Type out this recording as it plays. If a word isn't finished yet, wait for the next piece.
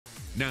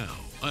Now,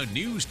 a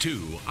News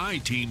 2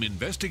 I-Team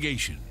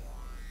investigation.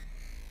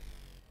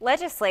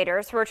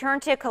 Legislators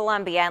return to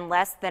Columbia in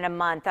less than a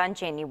month on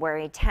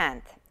January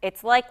 10th.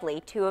 It's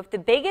likely two of the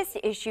biggest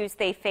issues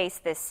they face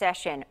this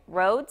session,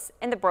 roads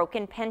and the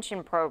broken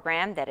pension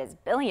program that is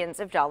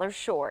billions of dollars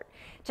short.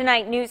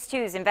 Tonight, News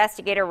 2's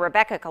investigator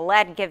Rebecca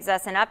Collette gives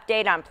us an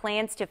update on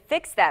plans to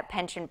fix that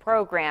pension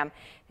program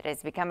that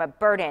has become a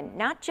burden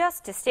not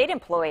just to state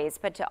employees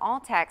but to all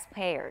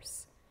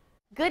taxpayers.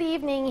 Good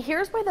evening.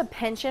 Here's where the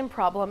pension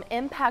problem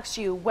impacts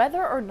you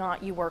whether or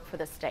not you work for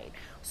the state.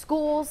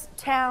 Schools,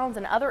 towns,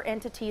 and other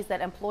entities that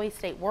employ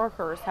state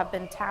workers have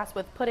been tasked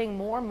with putting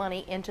more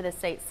money into the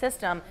state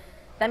system.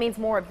 That means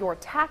more of your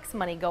tax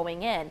money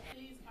going in.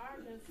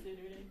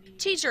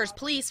 Teachers,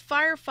 police,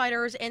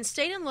 firefighters, and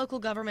state and local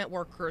government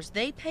workers,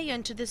 they pay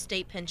into the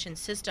state pension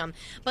system,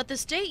 but the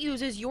state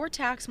uses your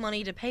tax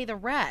money to pay the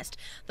rest.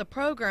 The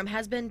program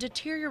has been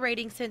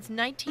deteriorating since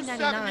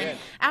 1999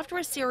 after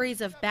a series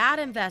of bad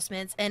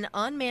investments and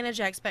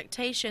unmanaged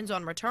expectations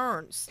on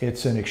returns.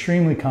 It's an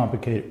extremely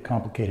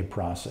complicated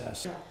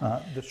process.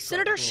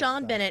 Senator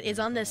Sean Bennett is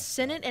on the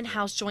Senate and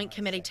House Joint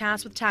Committee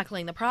tasked with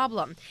tackling the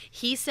problem.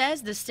 He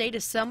says the state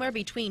is somewhere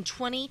between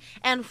 $20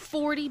 and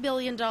 $40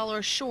 billion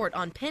short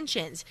on pensions.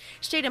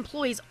 State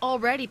employees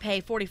already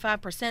pay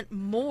 45%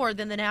 more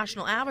than the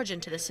national average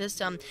into the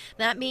system.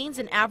 That means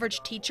an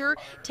average teacher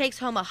takes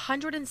home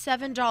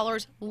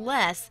 $107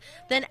 less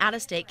than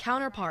out-of-state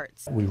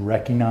counterparts. We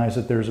recognize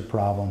that there's a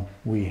problem.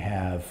 We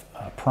have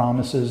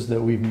promises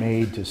that we've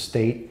made to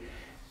state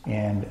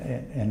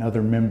and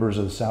other members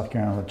of the South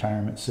Carolina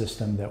retirement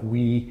system that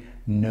we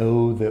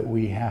know that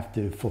we have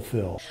to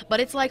fulfill. But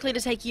it's likely to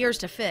take years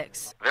to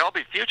fix. There'll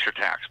be future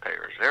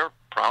taxpayers. There are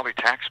probably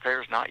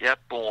taxpayers not yet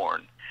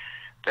born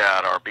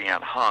that are being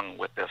hung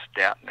with this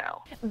debt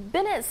now.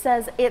 Bennett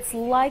says it's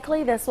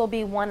likely this will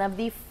be one of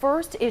the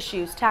first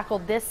issues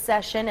tackled this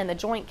session, and the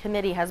Joint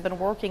Committee has been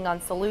working on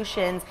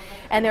solutions,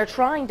 and they're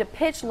trying to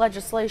pitch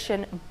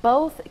legislation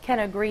both can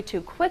agree to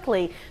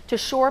quickly to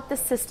shore up the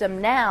system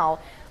now,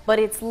 but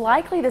it's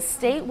likely the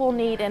state will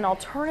need an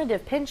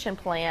alternative pension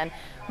plan,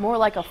 more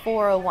like a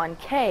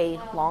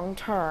 401k long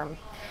term.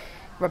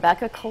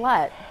 Rebecca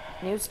Collette,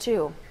 News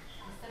 2.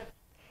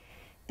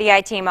 The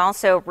I-Team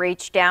also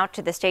reached out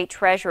to the state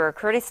treasurer,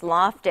 Curtis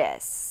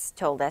Loftus,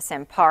 told us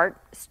in part,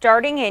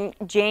 starting in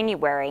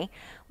January,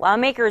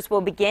 lawmakers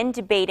will begin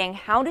debating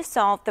how to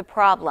solve the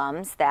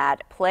problems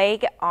that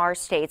plague our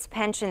state's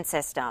pension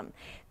system.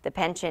 The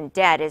pension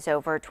debt is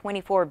over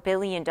 $24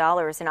 billion,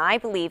 and I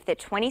believe that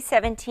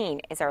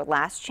 2017 is our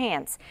last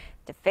chance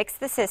to fix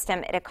the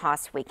system at a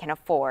cost we can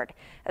afford.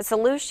 A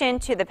solution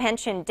to the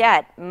pension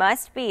debt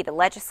must be the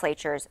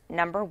legislature's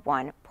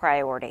 #1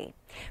 priority.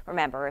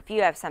 Remember, if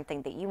you have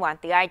something that you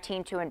want the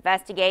I-Team to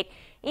investigate,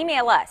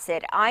 email us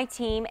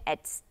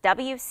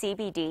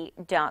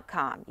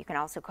atiteam@wcbd.com. You can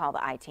also call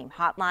the I-Team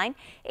hotline,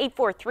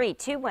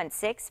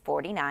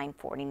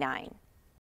 843-216-4949.